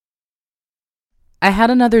I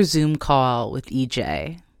had another Zoom call with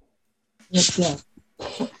EJ. What's up?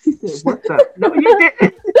 She said, what's up? No, you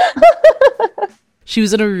didn't. She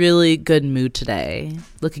was in a really good mood today,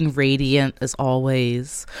 looking radiant as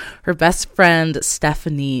always. Her best friend,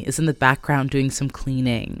 Stephanie, is in the background doing some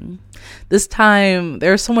cleaning. This time,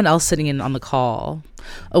 there was someone else sitting in on the call,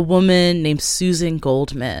 a woman named Susan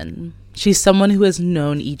Goldman. She's someone who has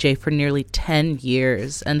known EJ for nearly 10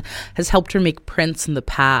 years and has helped her make prints in the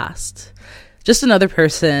past. Just another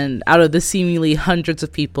person out of the seemingly hundreds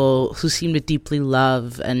of people who seem to deeply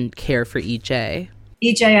love and care for EJ.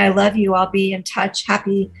 EJ, I love you. I'll be in touch.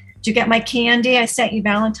 Happy. Did you get my candy? I sent you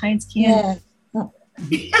Valentine's candy. Yeah.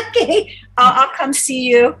 Okay. I'll come see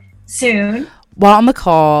you soon. While on the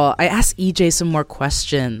call, I asked EJ some more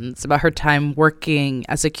questions about her time working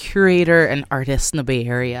as a curator and artist in the Bay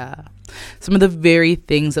Area. Some of the very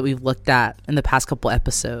things that we've looked at in the past couple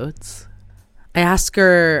episodes. I asked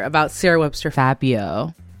her about Sarah Webster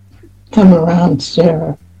Fabio. Come around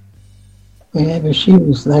Sarah whenever she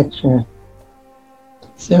was lecturing.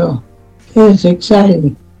 So it was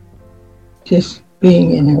exciting just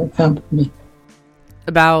being in her company.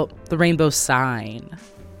 About the rainbow sign.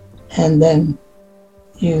 And then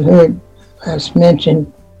you heard us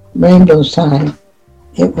mention rainbow sign.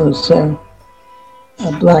 It was a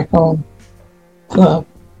Black-owned club.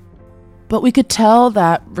 But we could tell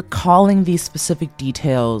that recalling these specific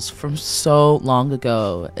details from so long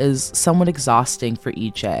ago is somewhat exhausting for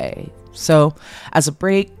EJ. So, as a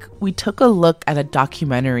break, we took a look at a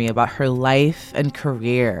documentary about her life and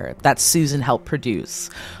career that Susan helped produce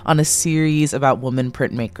on a series about women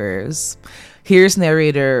printmakers. Here's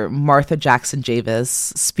narrator Martha Jackson Javis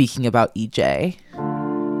speaking about EJ.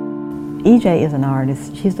 EJ is an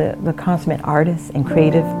artist. She's the consummate artist and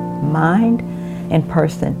creative mind and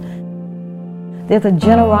person. There's a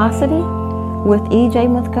generosity with EJ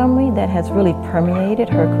Montgomery that has really permeated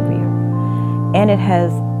her career. And it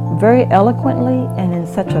has very eloquently and in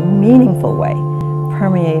such a meaningful way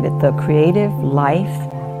permeated the creative life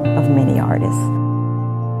of many artists.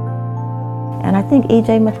 And I think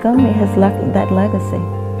EJ Montgomery has left that legacy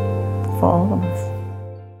for all of us.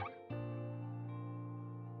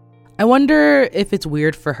 I wonder if it's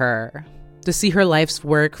weird for her to see her life's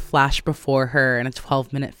work flash before her in a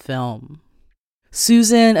 12-minute film.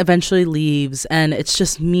 Susan eventually leaves, and it's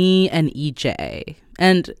just me and EJ.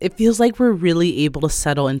 And it feels like we're really able to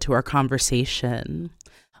settle into our conversation.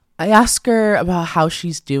 I ask her about how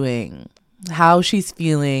she's doing, how she's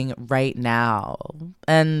feeling right now,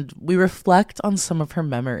 and we reflect on some of her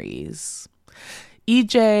memories.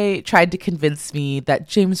 EJ tried to convince me that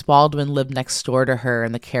James Baldwin lived next door to her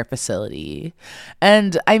in the care facility.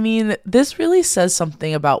 And I mean, this really says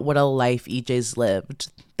something about what a life EJ's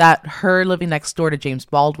lived, that her living next door to James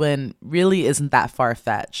Baldwin really isn't that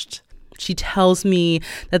far-fetched. She tells me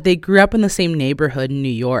that they grew up in the same neighborhood in New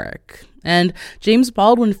York. And James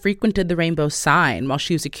Baldwin frequented the Rainbow Sign while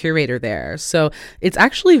she was a curator there. So it's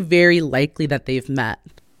actually very likely that they've met.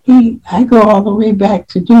 I go all the way back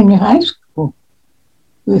to junior high school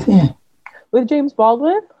with him. With James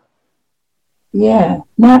Baldwin? Yeah,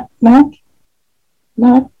 not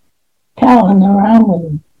palling around with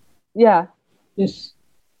him. Yeah. Just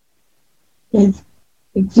his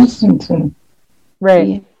existence in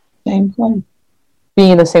right. The same place.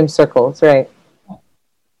 Being in the same circles, right.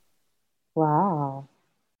 Wow.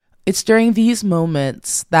 It's during these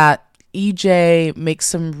moments that EJ makes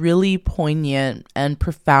some really poignant and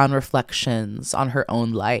profound reflections on her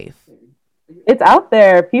own life. It's out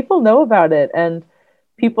there. People know about it, and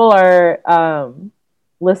people are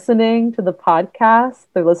listening to the podcast.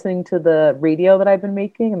 They're listening to the radio that I've been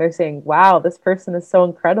making, and they're saying, wow, this person is so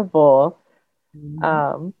incredible.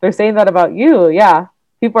 Mm-hmm. They're saying that about you. Yeah.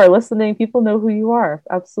 People are listening. People know who you are.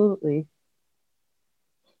 Absolutely.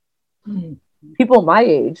 Mm-hmm. People my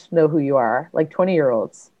age know who you are, like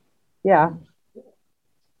 20-year-olds. Yeah.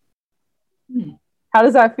 Mm-hmm. How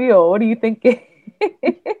does that feel? What are you thinking?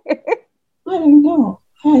 I don't know.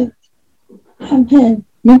 I've had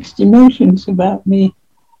mixed emotions about me.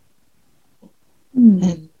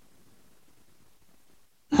 Mm.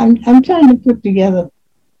 I'm trying to put together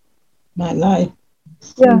my life.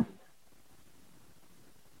 Yeah.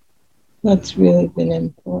 What's really been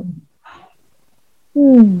important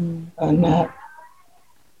or not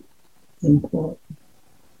important.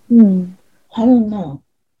 I don't know.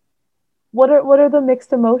 What are the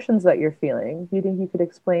mixed emotions that you're feeling? Do you think you could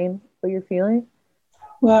explain what you're feeling?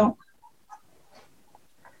 Well,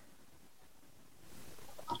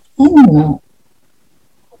 I don't know.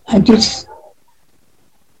 I guess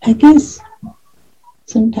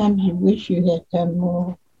sometimes you wish you had done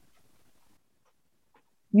more.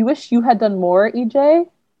 You wish you had done more, EJ?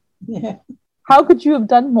 Yeah. How could you have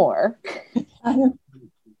done more? I don't,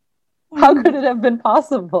 How could it have been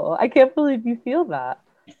possible? I can't believe you feel that.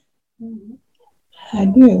 I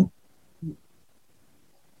do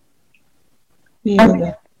feel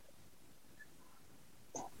that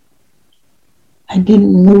I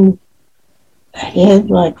didn't move ahead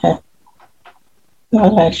like I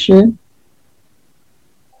thought I should.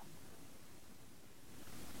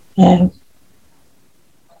 And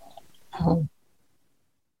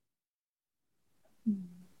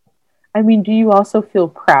I mean, do you also feel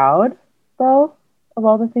proud, though, of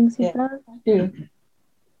all the things you've done? I do.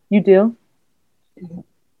 You do? Yeah.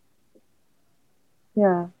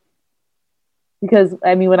 Yeah. Because,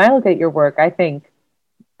 I mean, when I look at your work, I think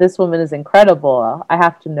this woman is incredible. I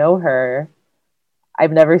have to know her.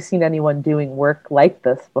 I've never seen anyone doing work like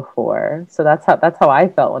this before. So that's how I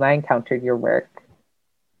felt when I encountered your work.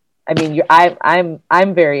 I mean,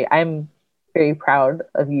 I'm very proud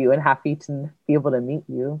of you and happy to be able to meet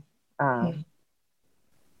you. I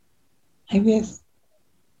guess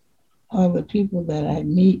all the people that I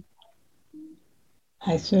meet,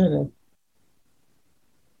 I sort of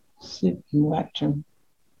sit and watch them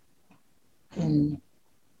and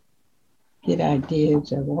get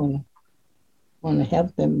ideas. I want to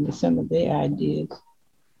help them with some of their ideas,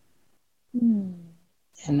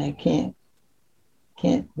 and I can't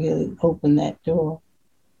really open that door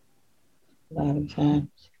a lot of times.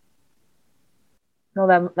 No,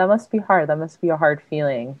 that must be hard. That must be a hard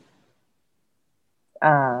feeling.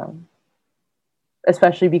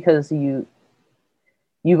 Especially because you've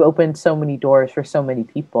opened so many doors for so many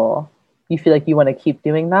people. You feel like you want to keep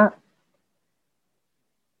doing that?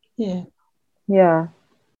 Yeah. Yeah.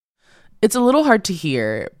 It's a little hard to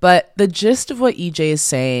hear, but the gist of what EJ is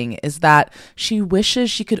saying is that she wishes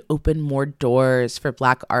she could open more doors for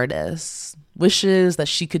Black artists, wishes that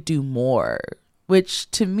she could do more, which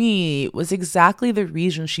to me was exactly the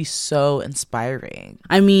reason she's so inspiring.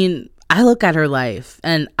 I mean, I look at her life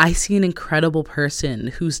and I see an incredible person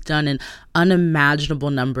who's done an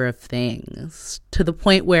unimaginable number of things, to the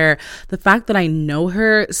point where the fact that I know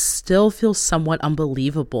her still feels somewhat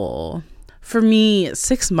unbelievable. For me,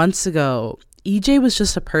 6 months ago, EJ was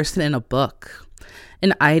just a person in a book,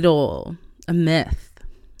 an idol, a myth,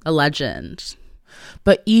 a legend.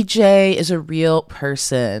 But EJ is a real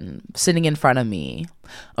person sitting in front of me,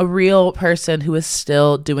 a real person who is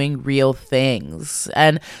still doing real things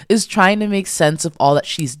and is trying to make sense of all that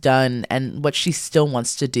she's done and what she still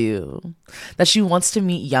wants to do, that she wants to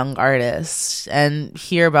meet young artists and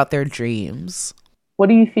hear about their dreams. What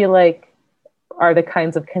do you feel like are the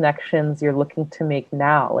kinds of connections you're looking to make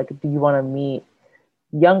now? Like, do you want to meet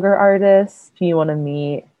younger artists? Do you want to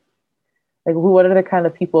meet, like, what are the kind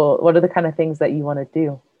of people, what are the kind of things that you want to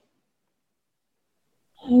do?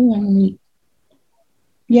 I want to meet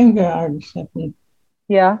younger artists, I think.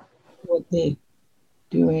 Yeah. What they're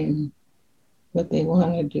doing, what they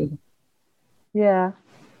want to do. Yeah.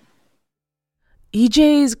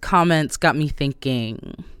 EJ's comments got me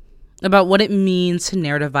thinking about what it means to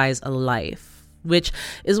narrativize a life, which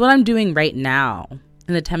is what I'm doing right now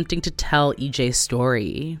in attempting to tell EJ's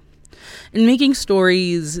story. In making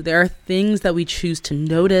stories, there are things that we choose to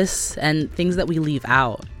notice and things that we leave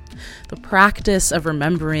out. The practice of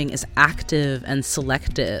remembering is active and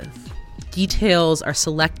selective. Details are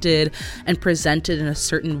selected and presented in a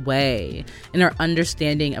certain way in our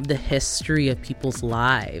understanding of the history of people's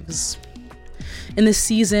lives. In this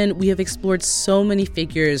season, we have explored so many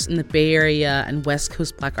figures in the Bay Area and West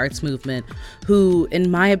Coast Black arts movement who,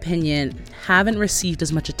 in my opinion, haven't received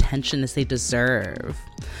as much attention as they deserve.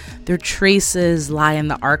 Their traces lie in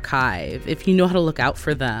the archive if you know how to look out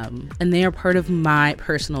for them, and they are part of my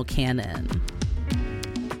personal canon.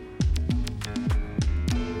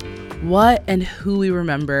 What and who we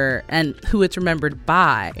remember and who it's remembered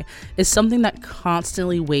by is something that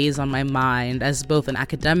constantly weighs on my mind as both an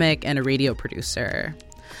academic and a radio producer.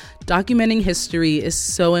 Documenting history is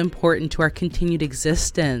so important to our continued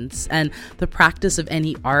existence and the practice of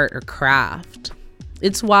any art or craft.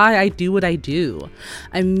 It's why I do what I do.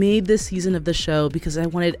 I made this season of the show because I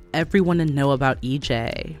wanted everyone to know about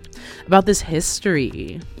EJ, about this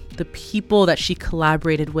history, the people that she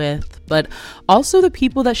collaborated with, but also the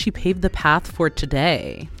people that she paved the path for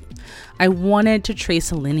today. I wanted to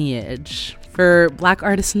trace a lineage for Black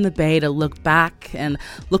artists in the Bay to look back and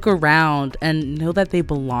look around and know that they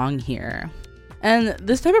belong here. And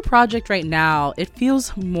this type of project right now, it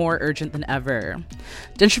feels more urgent than ever.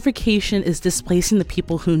 Gentrification is displacing the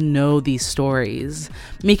people who know these stories,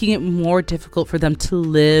 making it more difficult for them to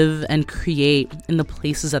live and create in the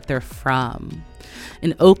places that they're from.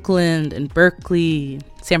 in Oakland and Berkeley,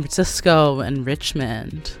 San Francisco and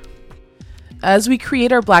Richmond. As we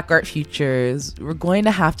create our Black art futures, we're going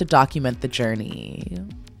to have to document the journey.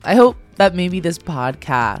 I hope that maybe this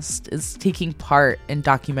podcast is taking part in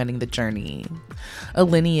documenting the journey, a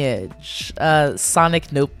lineage, a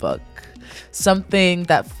sonic notebook, something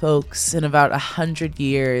that folks in about 100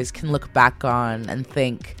 years can look back on and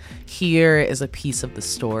think, here is a piece of the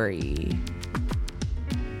story.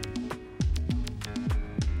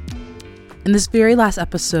 In this very last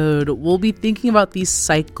episode, we'll be thinking about these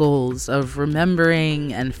cycles of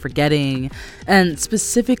remembering and forgetting, and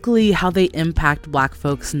specifically how they impact Black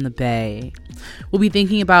folks in the Bay. We'll be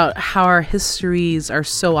thinking about how our histories are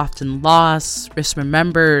so often lost,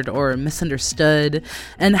 misremembered, or misunderstood,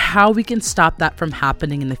 and how we can stop that from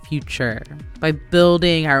happening in the future by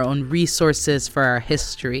building our own resources for our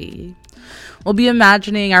history. We'll be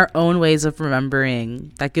imagining our own ways of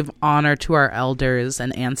remembering that give honor to our elders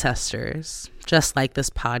and ancestors, just like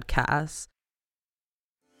this podcast.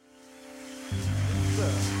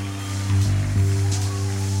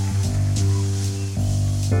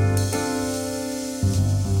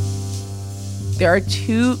 There are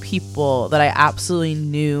two people that I absolutely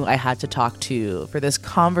knew I had to talk to for this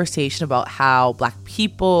conversation about how Black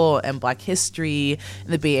people and Black history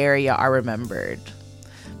in the Bay Area are remembered.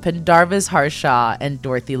 Pendarvis Harshaw and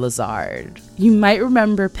Dorothy Lazard. You might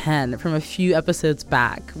remember Pen from a few episodes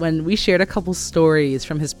back when we shared a couple stories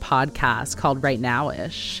from his podcast called Right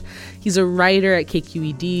Now-ish. He's a writer at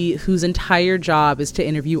KQED whose entire job is to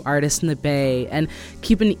interview artists in the Bay and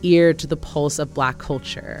keep an ear to the pulse of Black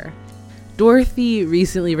culture. Dorothy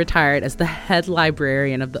recently retired as the head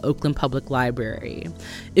librarian of the Oakland Public Library.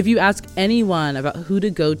 If you ask anyone about who to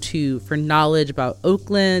go to for knowledge about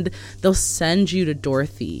Oakland, they'll send you to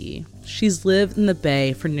Dorothy. She's lived in the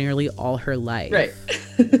Bay for nearly all her life. Right.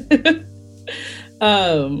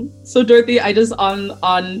 So Dorothy, I just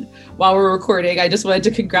while we're recording, I just wanted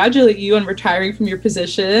to congratulate you on retiring from your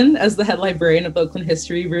position as the head librarian of the Oakland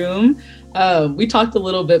History Room. We talked a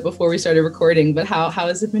little bit before we started recording, but how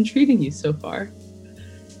has it been treating you so far?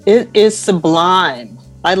 It is sublime.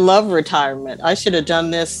 I love retirement. I should have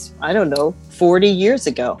done this, 40 years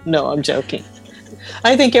ago. No, I'm joking.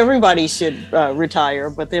 I think everybody should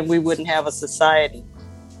retire, but then we wouldn't have a society.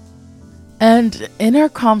 And in our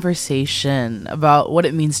conversation about what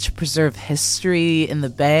it means to preserve history in the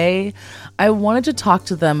Bay, I wanted to talk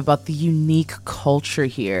to them about the unique culture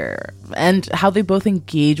here and how they both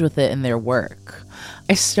engage with it in their work.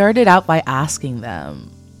 I started out by asking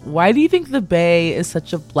them, why do you think the Bay is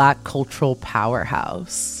such a Black cultural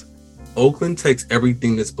powerhouse? Oakland takes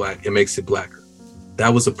everything that's Black and makes it Blacker.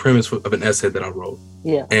 That was the premise of an essay that I wrote.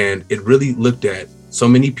 Yeah. And it really looked at so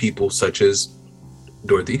many people, such as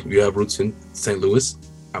Dorothy. You have roots in St. Louis.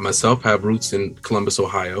 I myself have roots in Columbus,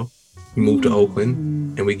 Ohio. We moved to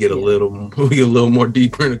Oakland, and we get a little more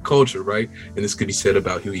deeper in the culture, right? And this could be said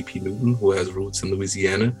about Huey P. Newton, who has roots in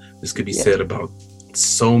Louisiana. This could be said about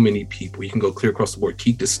so many people. You can go clear across the board.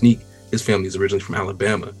 Keith DeSneek, his family is originally from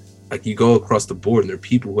Alabama. Like, you go across the board, and there are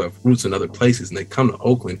people who have roots in other places, and they come to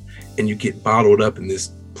Oakland, and you get bottled up in this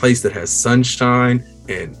place that has sunshine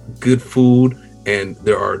and good food, and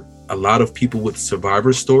there are a lot of people with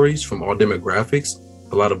survivor stories from all demographics,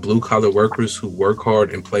 a lot of blue-collar workers who work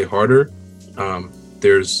hard and play harder.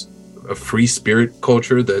 There's a free spirit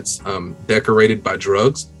culture that's decorated by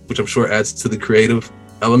drugs, which I'm sure adds to the creative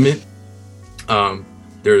element.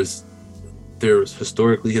 There's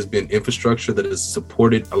historically has been infrastructure that has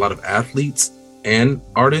supported a lot of athletes and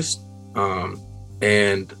artists,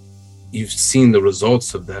 and you've seen the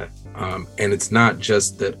results of that. And it's not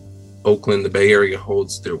just that Oakland, the Bay Area,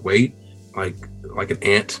 holds their weight like an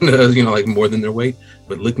ant, like more than their weight.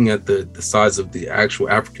 But looking at the size of the actual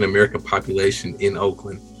African American population in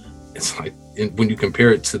Oakland, it's like when you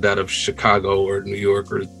compare it to that of Chicago or New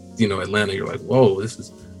York or Atlanta, you're like, whoa,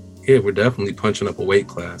 we're definitely punching up a weight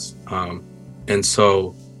class. And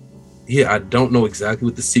so, I don't know exactly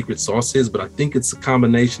what the secret sauce is, but I think it's a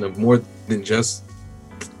combination of more than just.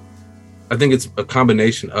 I think it's a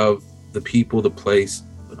combination of the people, the place,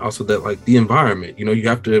 but also that the environment. You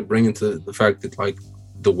have to bring into the fact that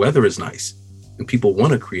the weather is nice and people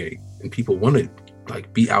want to create and people want to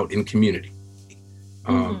be out in community.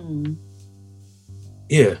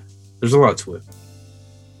 There's a lot to it.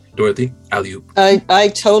 Dorothy, alley-oop. I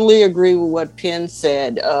totally agree with what Penn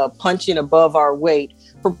said, punching above our weight.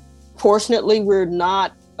 Proportionately, we're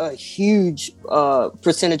not a huge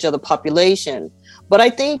percentage of the population, but I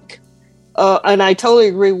think, and I totally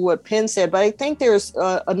agree with what Penn said, but I think there's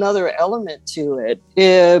another element to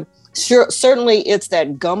it. Sure, certainly it's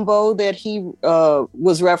that gumbo that he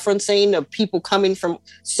was referencing, of people coming from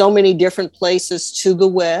so many different places to the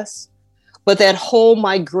West. But that whole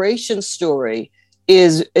migration story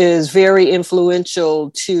is very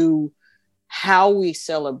influential to how we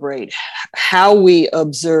celebrate, how we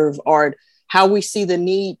observe art, how we see the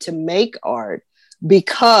need to make art.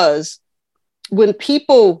 Because when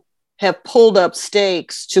people have pulled up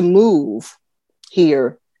stakes to move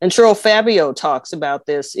here, and Cheryl Fabio talks about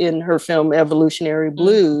this in her film Evolutionary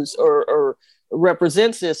Blues, or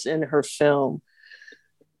represents this in her film,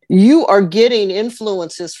 you are getting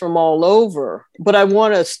influences from all over. But I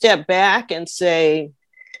want to step back and say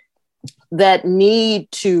that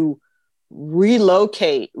need to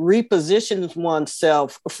relocate, reposition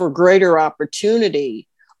oneself for greater opportunity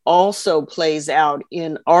also plays out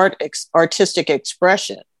in artistic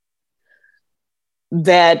expression.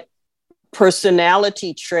 That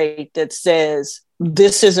personality trait that says,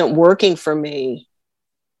 this isn't working for me,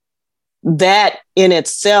 that in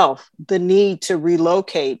itself, the need to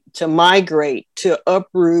relocate, to migrate, to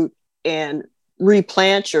uproot and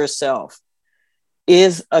replant yourself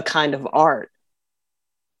is a kind of art.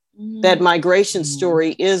 That migration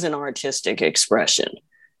story is an artistic expression.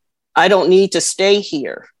 I don't need to stay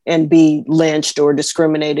here and be lynched or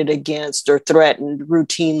discriminated against or threatened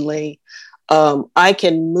routinely. I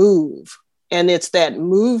can move. And it's that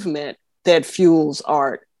movement that fuels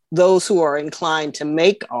art, those who are inclined to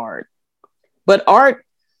make art. But art,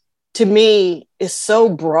 to me, is so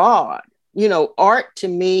broad. You know, art to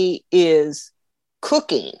me is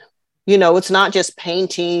cooking. You know, it's not just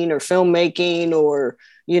painting or filmmaking or,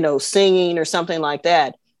 you know, singing or something like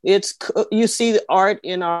that. It's, you see the art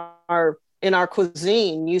in our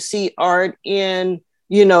cuisine. You see art in,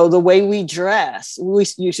 you know, the way we dress.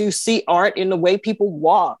 You see art in the way people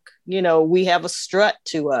walk. You know, we have a strut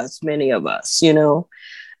to us, many of us, you know,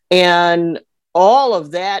 and all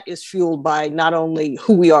of that is fueled by not only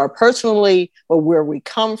who we are personally, but where we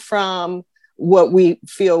come from, what we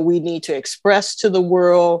feel we need to express to the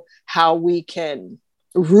world, how we can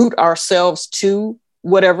root ourselves to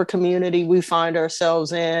whatever community we find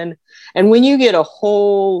ourselves in. And when you get a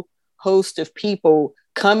whole host of people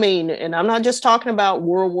coming, and I'm not just talking about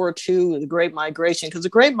World War II, the Great Migration, because the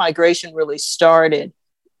Great Migration really started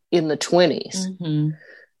in the 20s. Mm-hmm.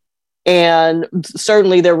 And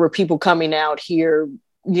certainly there were people coming out here,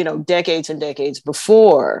 you know, decades and decades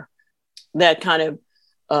before. That kind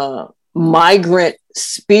of migrant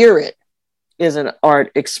spirit is an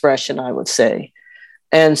art expression, I would say.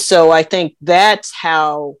 And so I think that's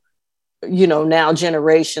how, you know, now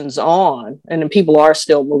generations on, and people are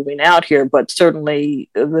still moving out here, but certainly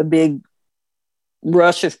the big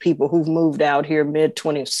rush of people who've moved out here mid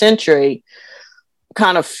 20th century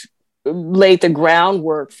kind of laid the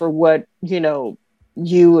groundwork for what, you know,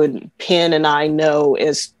 you and Penn and I know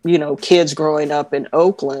as, you know, kids growing up in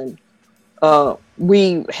Oakland.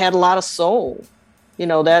 We had a lot of soul. You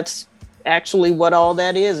know, that's actually what all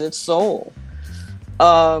that is. It's soul.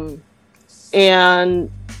 And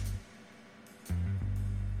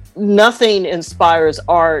nothing inspires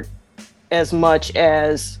art as much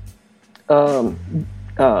as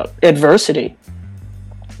adversity.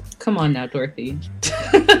 Come on now, Dorothy.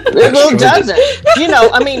 It doesn't. You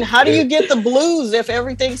know, I mean, how do you get the blues if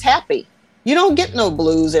everything's happy? You don't get no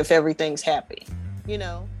blues if everything's happy, you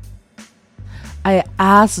know? I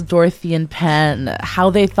asked Dorothy and Penn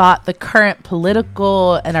how they thought the current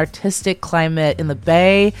political and artistic climate in the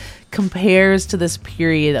Bay compares to this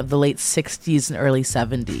period of the late 60s and early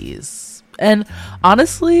 70s. And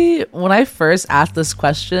honestly, when I first asked this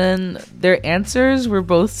question, their answers were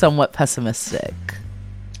both somewhat pessimistic.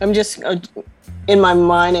 I'm just, in my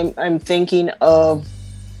mind, I'm thinking of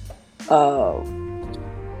the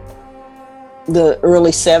early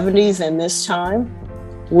 70s and this time,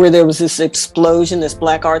 where there was this explosion, this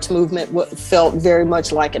Black arts movement felt very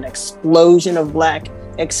much like an explosion of Black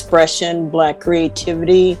expression, Black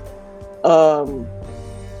creativity. But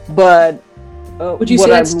would you say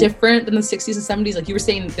that's different than the 60s and 70s? Like you were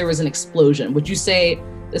saying there was an explosion. Would you say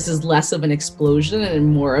this is less of an explosion and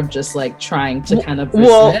more of just like trying to kind of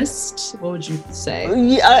resist? What would you say?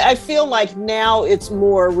 Yeah, I feel like now it's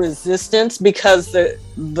more resistance because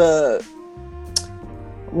the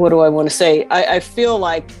what do I want to say? I feel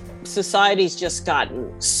like society's just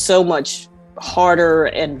gotten so much harder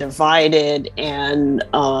and divided, and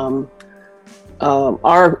our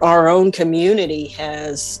own community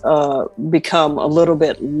has become a little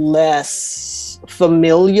bit less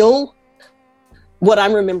familial. What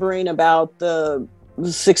I'm remembering about the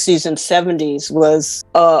 60s and 70s was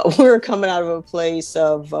we were coming out of a place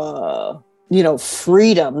of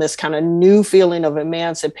freedom, this kind of new feeling of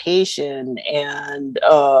emancipation, and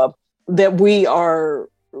that we are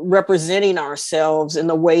representing ourselves in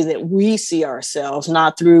the way that we see ourselves,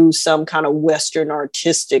 not through some kind of Western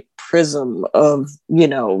artistic prism of,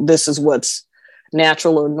 this is what's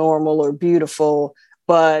natural or normal or beautiful,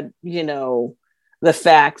 but, the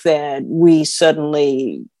fact that we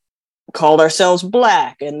suddenly called ourselves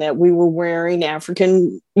Black and that we were wearing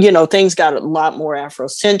African, things got a lot more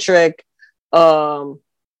Afrocentric.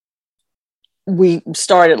 We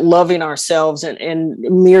started loving ourselves in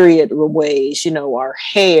myriad ways, our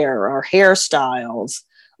hair, our hairstyles,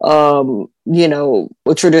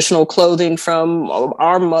 traditional clothing from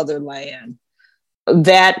our motherland.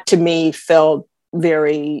 That to me felt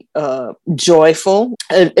very joyful.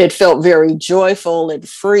 It felt very joyful and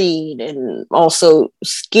freed, and also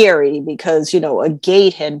scary because, a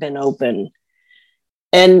gate had been opened.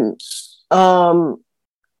 And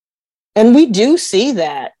we do see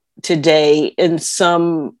that today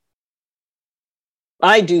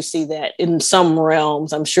I do see that in some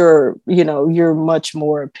realms. I'm sure, you're much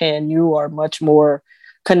more, Penn, you are much more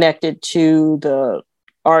connected to the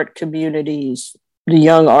art communities, the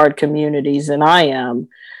young art communities than I am.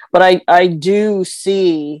 But I do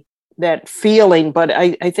see that feeling, but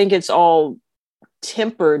I think it's all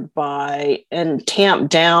tempered by and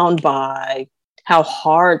tamped down by how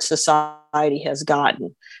hard society has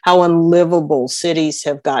gotten, how unlivable cities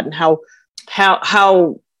have gotten, how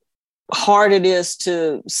hard it is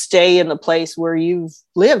to stay in the place where you've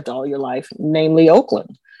lived all your life, namely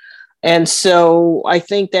Oakland. And so I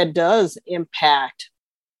think that does impact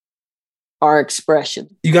our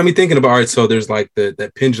expression. You got me thinking about art. So there's like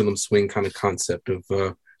that pendulum swing kind of concept of,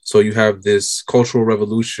 so you have this cultural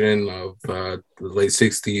revolution of the late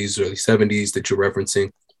 60s, early 70s that you're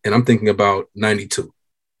referencing. And I'm thinking about 92.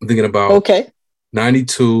 I'm thinking about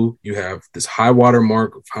 92. You have this high water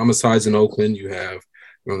mark of homicides in Oakland. You're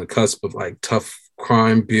on the cusp of like tough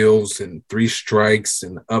crime bills and 3 strikes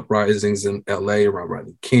and uprisings in LA around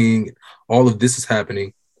Rodney King. All of this is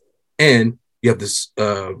happening. And you have this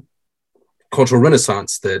cultural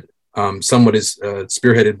renaissance that somewhat is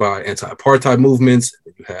spearheaded by anti-apartheid movements.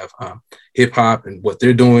 You have hip hop and what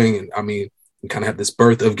they're doing. And I mean, you kind of have this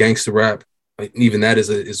birth of gangster rap. Like, even that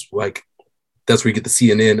is like, that's where you get the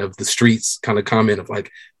CNN of the streets kind of comment of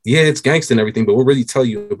like, yeah, it's gangster and everything, but we'll really tell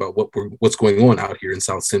you about what's going on out here in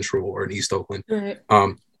South Central or in East Oakland. Right.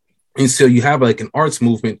 And so you have like an arts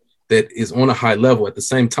movement that is on a high level at the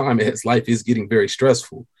same time as life is getting very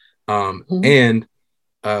stressful. And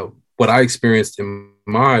what I experienced in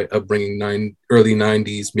my upbringing, early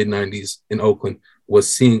 90s, mid 90s in Oakland,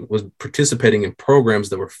 was participating in programs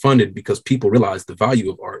that were funded because people realized the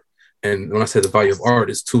value of art. And when I say the value of art,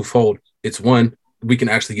 it's twofold. It's one, we can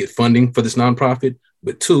actually get funding for this nonprofit,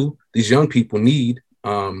 but 2, these young people need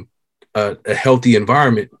a healthy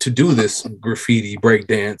environment to do this graffiti,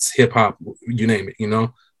 breakdance, hip hop, you name it,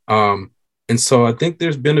 and so I think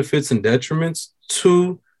there's benefits and detriments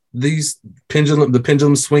to the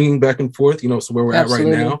pendulum swinging back and forth, so where we're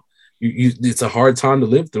Absolutely. At right now, it's a hard time to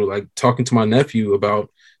live through. Like talking to my nephew about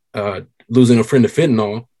losing a friend to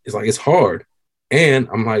fentanyl is like, it's hard. And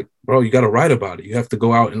I'm like, bro, you got to write about it. You have to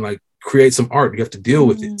go out and like create some art. You have to deal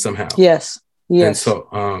with it somehow. Yes. And so,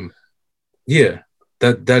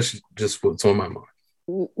 that's just what's on my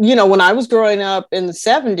mind. When I was growing up in the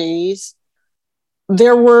 70s,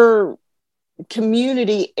 there were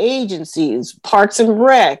community agencies, Parks and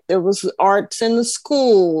Rec, there was arts in the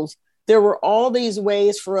schools. There were all these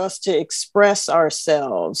ways for us to express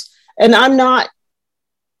ourselves. And I'm not,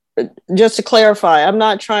 just to clarify, I'm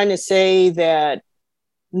not trying to say that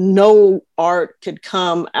no art could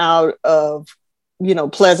come out of,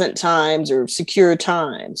 pleasant times or secure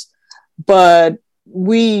times, but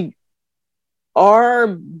we are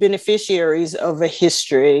beneficiaries of a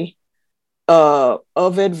history of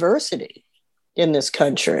adversity in this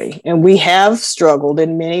country. And we have struggled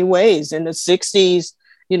in many ways. In the 60s,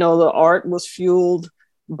 the art was fueled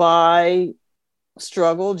by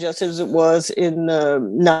struggle, just as it was in the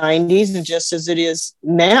 90s and just as it is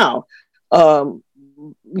now.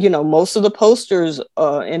 Most of the posters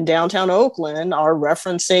in downtown Oakland are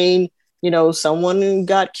referencing, someone who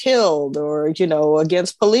got killed or,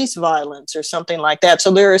 against police violence or something like that.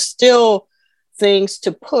 So there are still things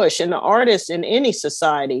to push, and the artists in any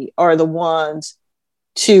society are the ones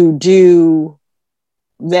to do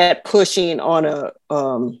that pushing on a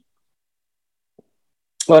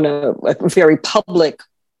very public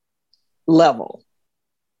level.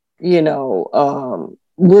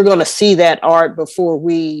 We're going to see that art before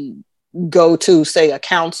we go to, say, a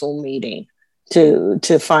council meeting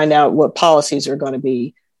to find out what policies are going to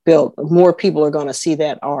be built, more people are going to see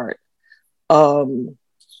that art.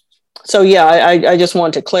 So yeah, I just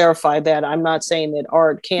want to clarify that. I'm not saying that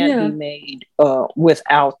art can't be made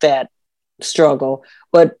without that struggle,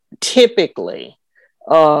 but typically,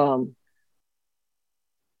 and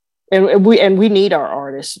we need our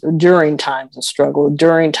artists during times of struggle,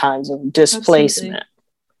 during times of displacement. Absolutely.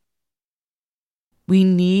 We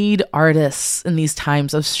need artists in these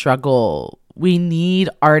times of struggle. We need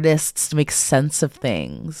artists to make sense of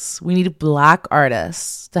things. We need Black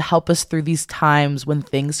artists to help us through these times when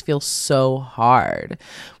things feel so hard,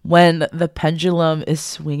 when the pendulum is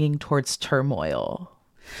swinging towards turmoil.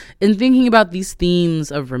 In thinking about these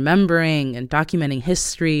themes of remembering and documenting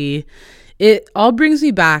history, it all brings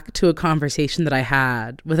me back to a conversation that I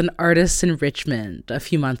had with an artist in Richmond a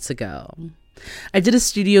few months ago. I did a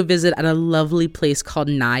studio visit at a lovely place called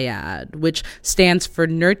NIAD, which stands for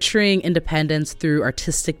Nurturing Independence Through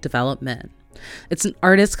Artistic Development. It's an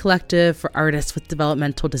artist collective for artists with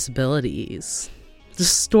developmental disabilities. The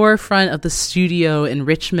storefront of the studio in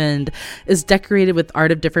Richmond is decorated with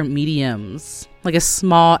art of different mediums, like a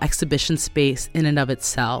small exhibition space in and of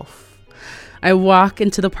itself. I walk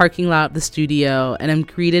into the parking lot of the studio and am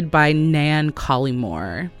greeted by Nan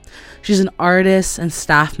Collymore. She's an artist and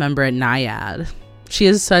staff member at NIAD. She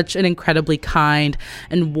is such an incredibly kind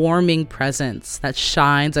and warming presence that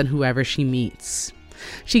shines on whoever she meets.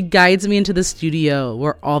 She guides me into the studio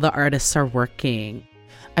where all the artists are working.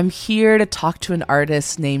 I'm here to talk to an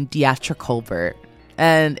artist named Deatra Colbert.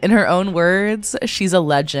 And in her own words, she's a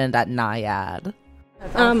legend at NIAD.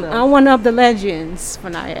 Awesome. I'm one of the legends for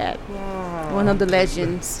NIAD. Wow. One of the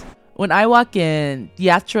legends. When I walk in,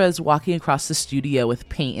 Deatra is walking across the studio with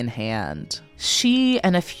paint in hand. She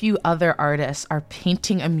and a few other artists are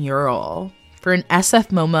painting a mural for an SF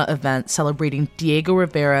MoMA event celebrating Diego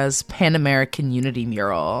Rivera's Pan American Unity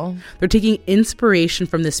mural. They're taking inspiration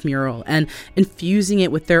from this mural and infusing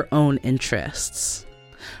it with their own interests.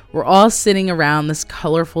 We're all sitting around this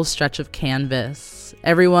colorful stretch of canvas.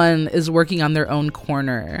 Everyone is working on their own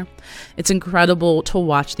corner. It's incredible to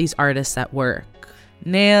watch these artists at work.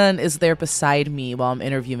 Nan is there beside me while I'm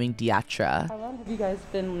interviewing Deatra. How long have you guys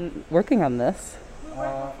been working on this?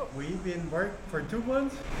 We've been working for 2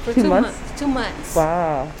 months. For 2 months. 2 months.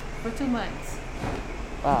 Wow. For 2 months.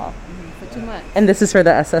 Wow. Mm-hmm. For 2 months. And this is for the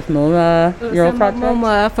SF MoMA mural project?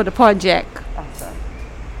 MoMA for the project. Awesome.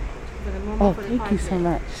 Thank you so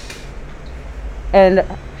much. And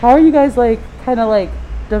how are you guys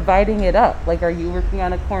dividing it up? Like, are you working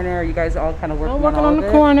on a corner? Are you guys all kind of working on all of it? I'm working on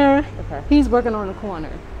the corner. Okay. He's working on the corner.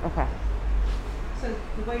 Okay. So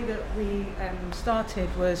the way that we started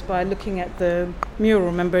was by looking at the mural,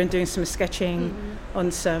 remember, and doing some sketching on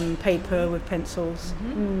some paper with pencils.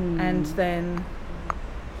 And then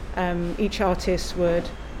each artist would,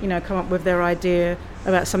 come up with their idea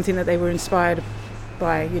about something that they were inspired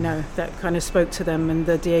by, that kind of spoke to them, and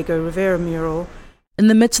the Diego Rivera mural. In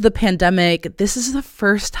the midst of the pandemic, this is the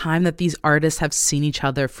first time that these artists have seen each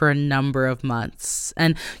other for a number of months,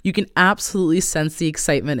 and you can absolutely sense the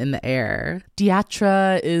excitement in the air.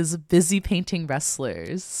 Deatra is busy painting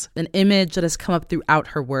wrestlers, an image that has come up throughout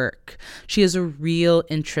her work. She has a real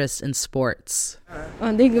interest in sports.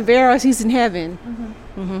 Diego Rivera, he's in heaven,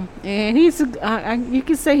 and he's you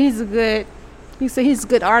can say he's a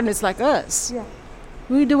good artist like us. Yeah.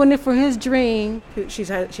 We're doing it for his dream. She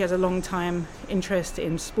has a long time interest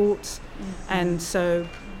in sports, and so,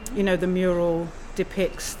 the mural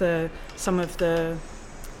depicts some of the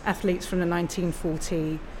athletes from the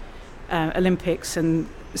 1940 Olympics, and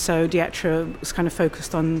so Deatra was kind of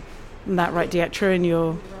focused on that, right, Deatra? And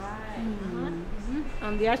you're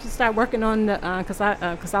Deatra started working on the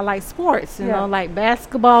because I like sports, like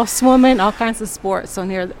basketball, swimming, all kinds of sports on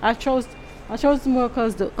here. I chose the more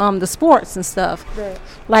because the sports and stuff, right.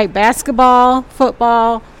 Like basketball,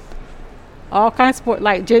 football, all kinds of sports,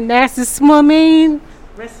 like gymnastics, swimming,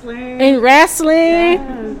 wrestling.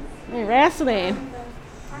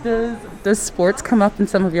 Does sports come up in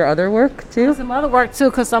some of your other work too? Some other work too,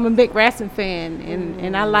 because I'm a big wrestling fan,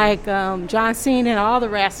 and I like John Cena and all the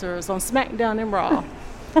wrestlers on SmackDown and Raw.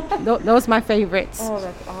 Those are my favorites. Oh,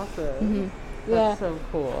 that's awesome. That's so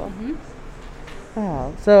cool.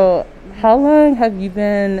 Wow. So how long have you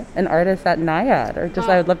been an artist at NIAD? Or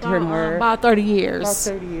I would love to hear more. About 30 years.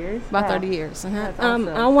 About 30 years? About 30 years. That's awesome.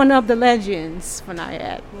 I'm one of the legends for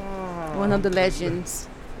NIAD. Wow. One of the legends.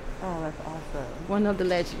 Oh, that's awesome. One of the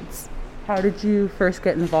legends. How did you first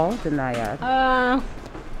get involved in NIAD?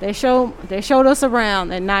 They showed us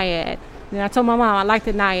around at NIAD. And I told my mom I liked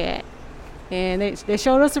the NIAD. And they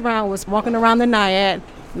showed us around, was walking around the NIAD.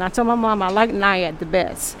 And I told my mom I like NIAD the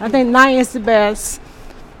best. I think NIAD is the best,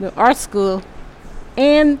 the art school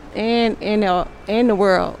and the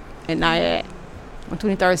world in NIAD on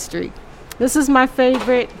 23rd Street. This is my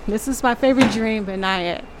favorite dream in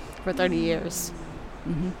NIAD for 30 years.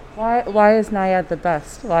 Mm-hmm. Why is NIAD the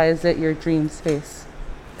best? Why is it your dream space?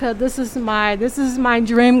 Because this is my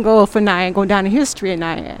dream goal for NIAD, go down in history in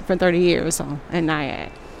NIAD for 30 years in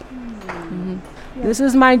NIAD. Mm-hmm. Yeah. This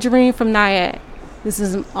is my dream from NIAD. This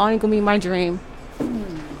is only gonna be my dream.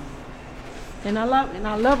 And I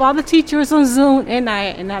love all the teachers on Zoom and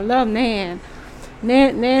I love Nan.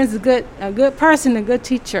 Nan's a good person, a good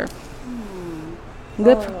teacher.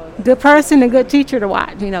 Good person, a good teacher to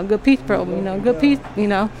watch. Good people. Good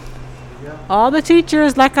people. All the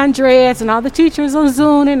teachers like Andreas and all the teachers on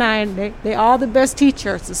Zoom and they all the best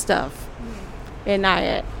teachers and stuff. And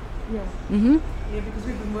NIAD. Yeah. Mm-hmm. Yeah, because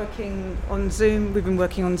we've been working on Zoom. We've been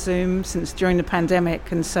working on Zoom since during the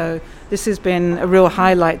pandemic, and so this has been a real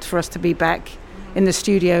highlight for us to be back in the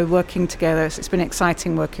studio working together. So it's been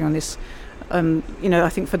exciting working on this. I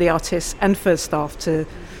think for the artists and for staff to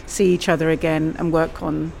see each other again and work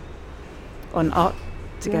on art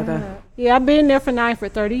together. Yeah, I've been there for NIAD for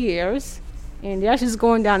 30 years, and that's just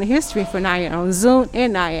going down in history for NIAD on Zoom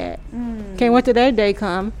and NIAD. Can't wait till that day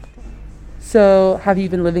come. So, have you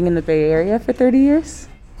been living in the Bay Area for 30 years?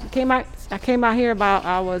 I came out here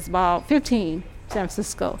I was about 15, San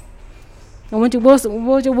Francisco. I went to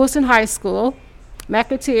Wilson High School,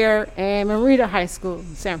 McAteer, and Merida High School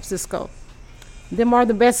in San Francisco. Them are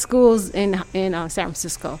the best schools in San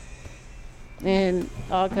Francisco. And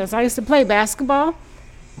because I used to play basketball,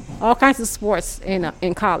 all kinds of sports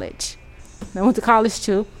in college. I went to college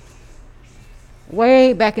too,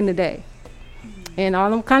 way back in the day. And all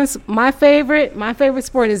them kinds of my favorite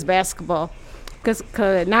sport is basketball, because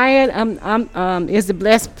NIAD is the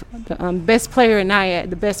best player in NIAD,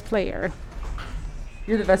 the best player.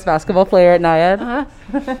 You're the best basketball player at NIAD?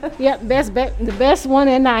 Yep, the best one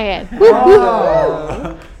in NIAD.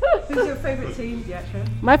 Oh. Who's your favorite team, Deatra?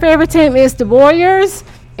 My favorite team is the Warriors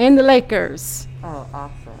and the Lakers. Oh,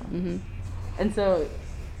 awesome. Mm-hmm. And so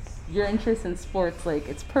your interest in sports, like,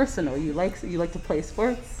 it's personal. You like to play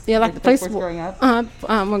sports? Yeah, I like to play sports growing up?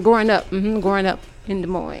 Growing up in Des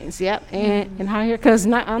Moines, yep. And out here, because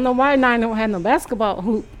I don't know why I don't have no basketball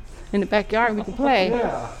hoop in the backyard we can play.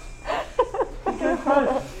 Yeah.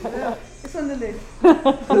 It's on the list.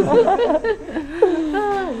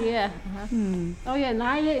 Yeah. Oh yeah,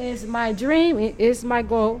 NIAD is my dream. It's my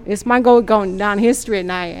goal. It's my goal going down history at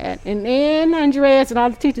NIAD. And Andreas and all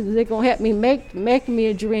the teachers, they're gonna help me make me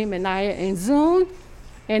a dream at NIAD and Zoom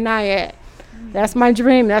and NIAD. That's my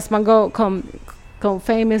dream. That's my goal. Come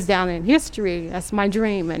famous down in history. That's my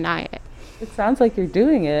dream at NIAD. It sounds like you're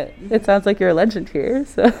doing it. It sounds like you're a legend here.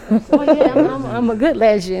 So. Oh yeah, I'm a good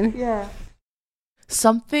legend. Yeah.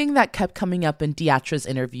 Something that kept coming up in Deatra's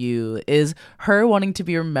interview is her wanting to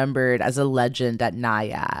be remembered as a legend at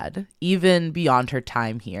NIAD, even beyond her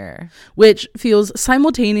time here, which feels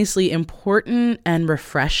simultaneously important and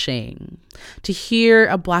refreshing. To hear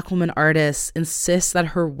a Black woman artist insist that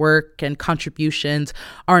her work and contributions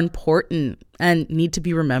are important and need to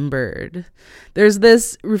be remembered. There's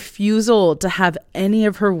this refusal to have any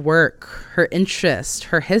of her work, her interest,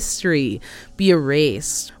 her history be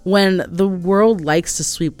erased when the world likes to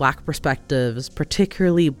sweep Black perspectives,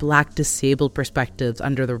 particularly Black disabled perspectives,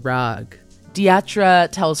 under the rug. Deatra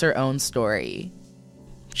tells her own story.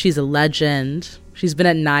 She's a legend. She's been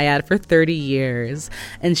at NIAD for 30 years,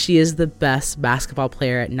 and she is the best basketball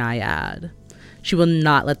player at NIAD. She will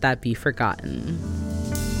not let that be forgotten.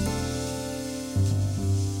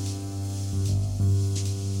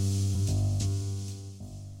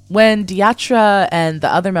 When Deatra and the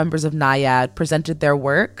other members of NIAD presented their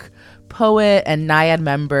work, poet and NIAD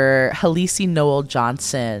member Halisi Noel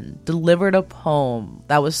Johnson delivered a poem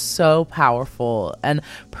that was so powerful and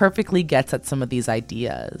perfectly gets at some of these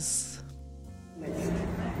ideas.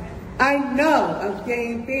 I know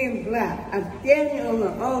I'm being Black. I'm standing on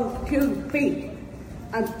my own 2 feet.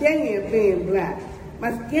 I'm standing here being Black.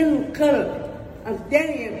 My skin color. I'm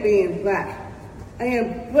standing here being Black. I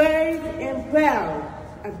am brave and proud.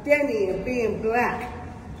 I'm standing here being Black.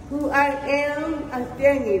 Who I am, I'm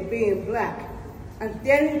standing here being Black. I'm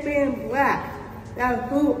standing being Black. That's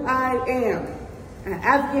who I am. An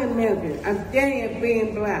African American. I'm standing here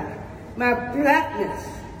being Black. My Blackness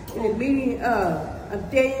is the meaning of I'm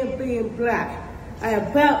standing being Black. I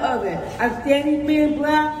am proud of it. I'm standing being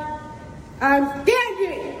Black. I'm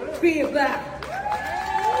standing being Black.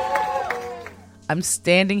 I'm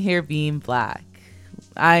standing here being Black.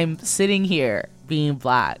 I'm sitting here being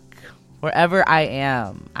Black. Wherever I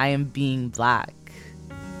am being Black.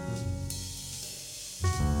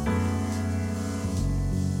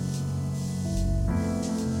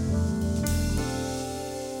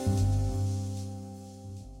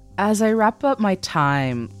 As I wrap up my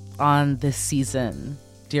time on this season,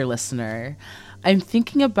 dear listener, I'm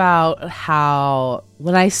thinking about how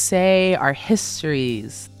when I say our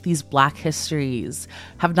histories, these Black histories,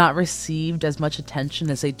 have not received as much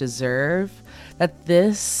attention as they deserve, that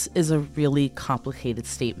this is a really complicated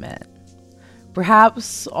statement.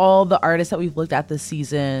 Perhaps all the artists that we've looked at this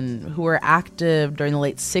season who were active during the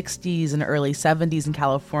late 60s and early 70s in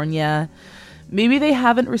California, maybe they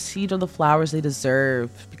haven't received all the flowers they deserve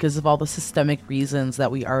because of all the systemic reasons that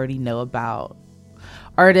we already know about.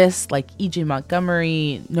 Artists like E.J.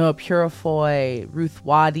 Montgomery, Noah Purifoy, Ruth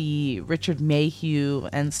Waddy, Richard Mayhew,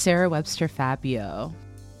 and Sarah Webster Fabio.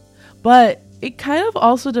 But it kind of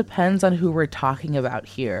also depends on who we're talking about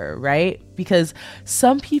here, right? Because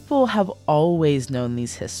some people have always known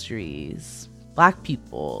these histories. Black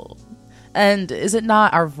people. And is it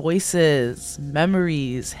not our voices,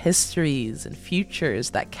 memories, histories, and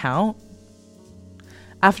futures that count?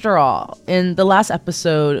 After all, in the last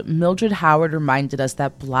episode, Mildred Howard reminded us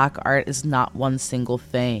that Black art is not one single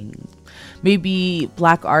thing. Maybe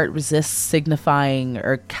Black art resists signifying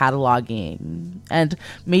or cataloging. And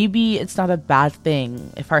maybe it's not a bad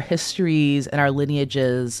thing if our histories and our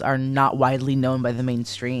lineages are not widely known by the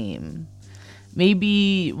mainstream.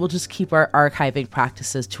 Maybe we'll just keep our archiving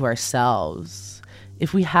practices to ourselves.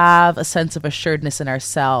 If we have a sense of assuredness in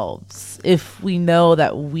ourselves, if we know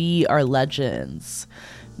that we are legends,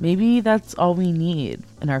 maybe that's all we need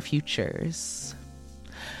in our futures.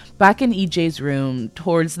 Back in EJ's room,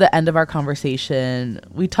 towards the end of our conversation,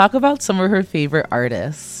 we talk about some of her favorite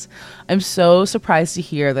artists. I'm so surprised to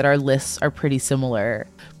hear that our lists are pretty similar.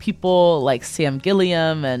 People like Sam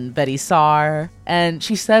Gilliam and Betty Saar, and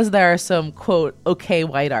she says there are some, quote, okay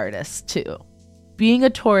white artists too. Being a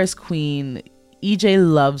Taurus queen, EJ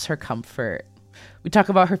loves her comfort. We talk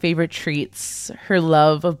about her favorite treats, her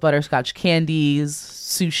love of butterscotch candies,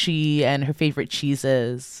 sushi, and her favorite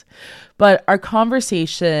cheeses. But our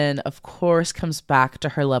conversation, of course, comes back to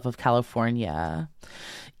her love of California.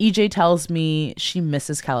 EJ tells me she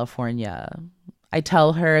misses California. I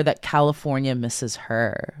tell her that California misses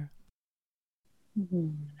her.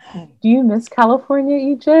 Do you miss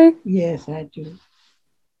California, EJ? Yes, I do.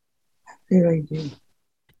 I really do.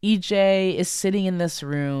 EJ is sitting in this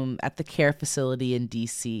room at the care facility in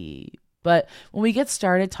DC. But when we get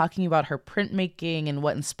started talking about her printmaking and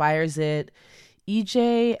what inspires it,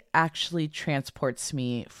 EJ actually transports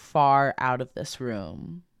me far out of this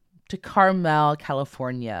room to Carmel,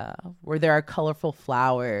 California, where there are colorful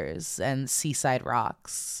flowers and seaside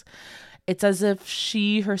rocks. It's as if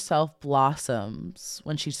she herself blossoms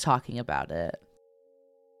when she's talking about it.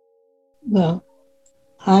 Well,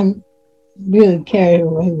 I'm really carried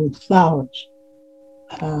away with flowers.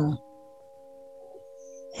 And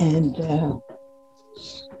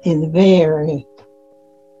in the Bay Area,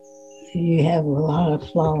 you have a lot of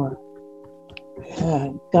flower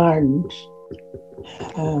gardens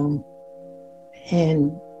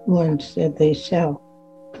and ones that they sell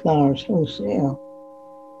flowers wholesale.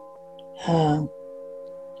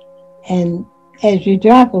 And as you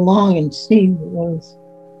drive along and see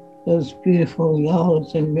those beautiful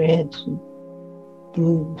yellows and reds and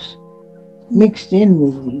blues mixed in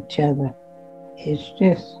with each other, it's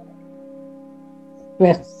just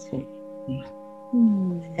breathtaking.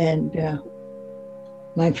 And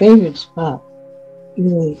my favorite spot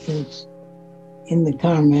really is in the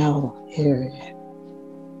Carmel area,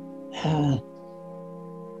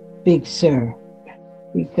 Big Sur,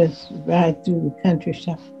 because right through the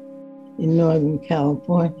countryside in Northern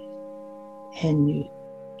California, and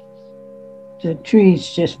the trees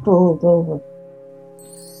just fold over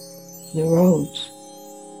the roads.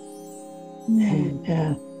 And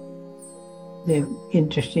they're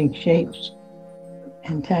interesting shapes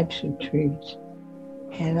and types of trees,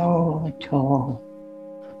 and all are tall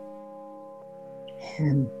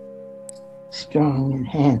and strong and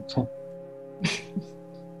handsome.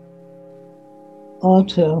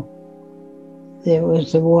 Also, there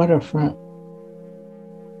was the waterfront,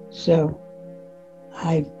 so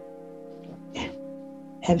I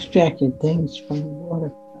abstracted things from the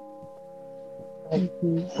waterfront, like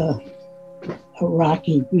a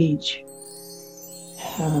rocky beach,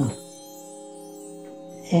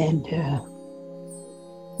 and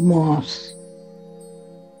moss,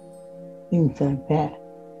 things like that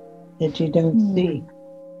you don't see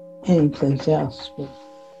anyplace else but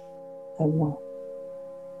along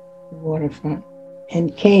the waterfront,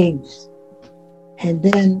 and caves. And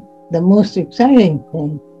then the most exciting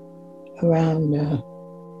thing around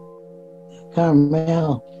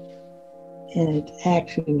Carmel, and it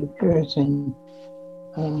actually occurs in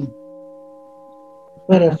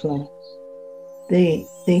butterflies, they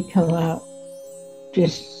come out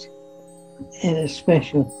just at a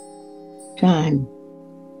special time,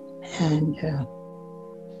 and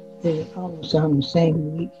they're almost on the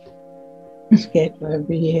same week schedule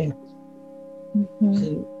every year.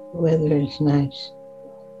 The weather is nice,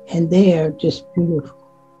 and they are just beautiful.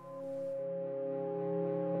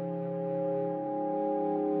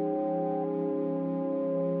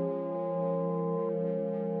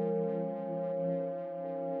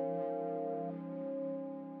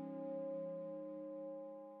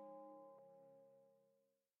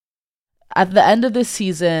 At the end of this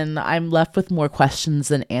season, I'm left with more questions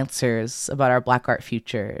than answers about our Black art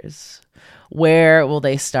futures. Where will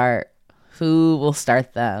they start? Who will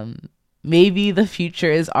start them? Maybe the future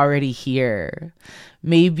is already here.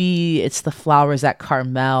 Maybe it's the flowers at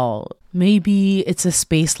Carmel. Maybe it's a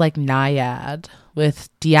space like Naiad with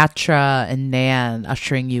Diatra and Nan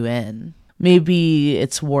ushering you in. Maybe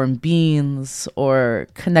it's warm beans or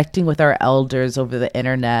connecting with our elders over the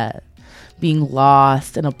internet. Being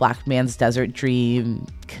lost in a Black man's desert dream,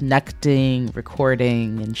 connecting,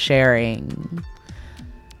 recording, and sharing.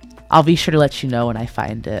 I'll be sure to let you know when I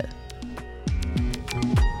find it.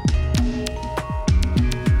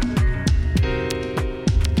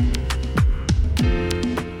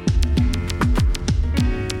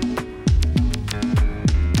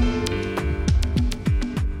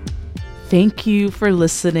 Thank you for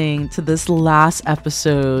listening to this last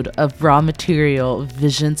episode of Raw Material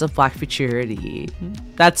Visions of Black Futurity.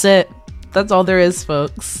 That's it. That's all there is,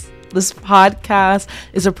 folks. This podcast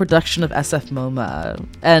is a production of SF MoMA,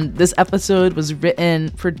 and this episode was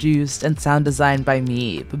written, produced, and sound designed by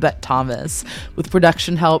me, Babette Thomas, with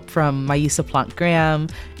production help from Maisa Plant-Graham,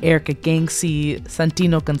 Erica Gangsey,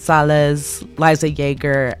 Santino Gonzalez, Liza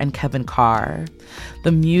Yeager, and Kevin Carr.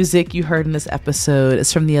 The music you heard in this episode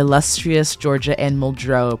is from the illustrious Georgia Ann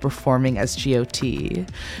Muldrow performing as GOT.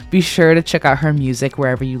 Be sure to check out her music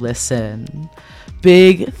wherever you listen.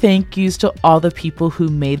 Big thank yous to all the people who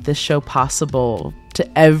made this show possible, to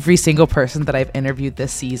every single person that I've interviewed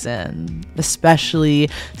this season, especially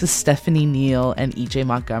to Stephanie Neal and EJ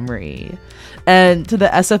Montgomery, and to the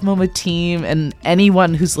SF MoMA team and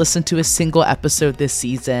anyone who's listened to a single episode this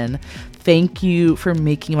season. Thank you for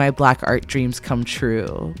making my Black art dreams come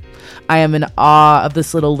true. I am in awe of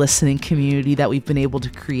this little listening community that we've been able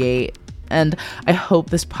to create. And I hope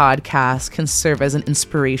this podcast can serve as an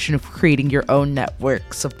inspiration of creating your own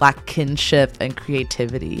networks of Black kinship and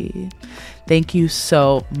creativity. Thank you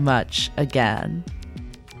so much again.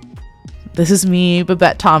 This is me,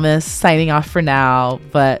 Babette Thomas, signing off for now,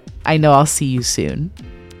 but I know I'll see you soon.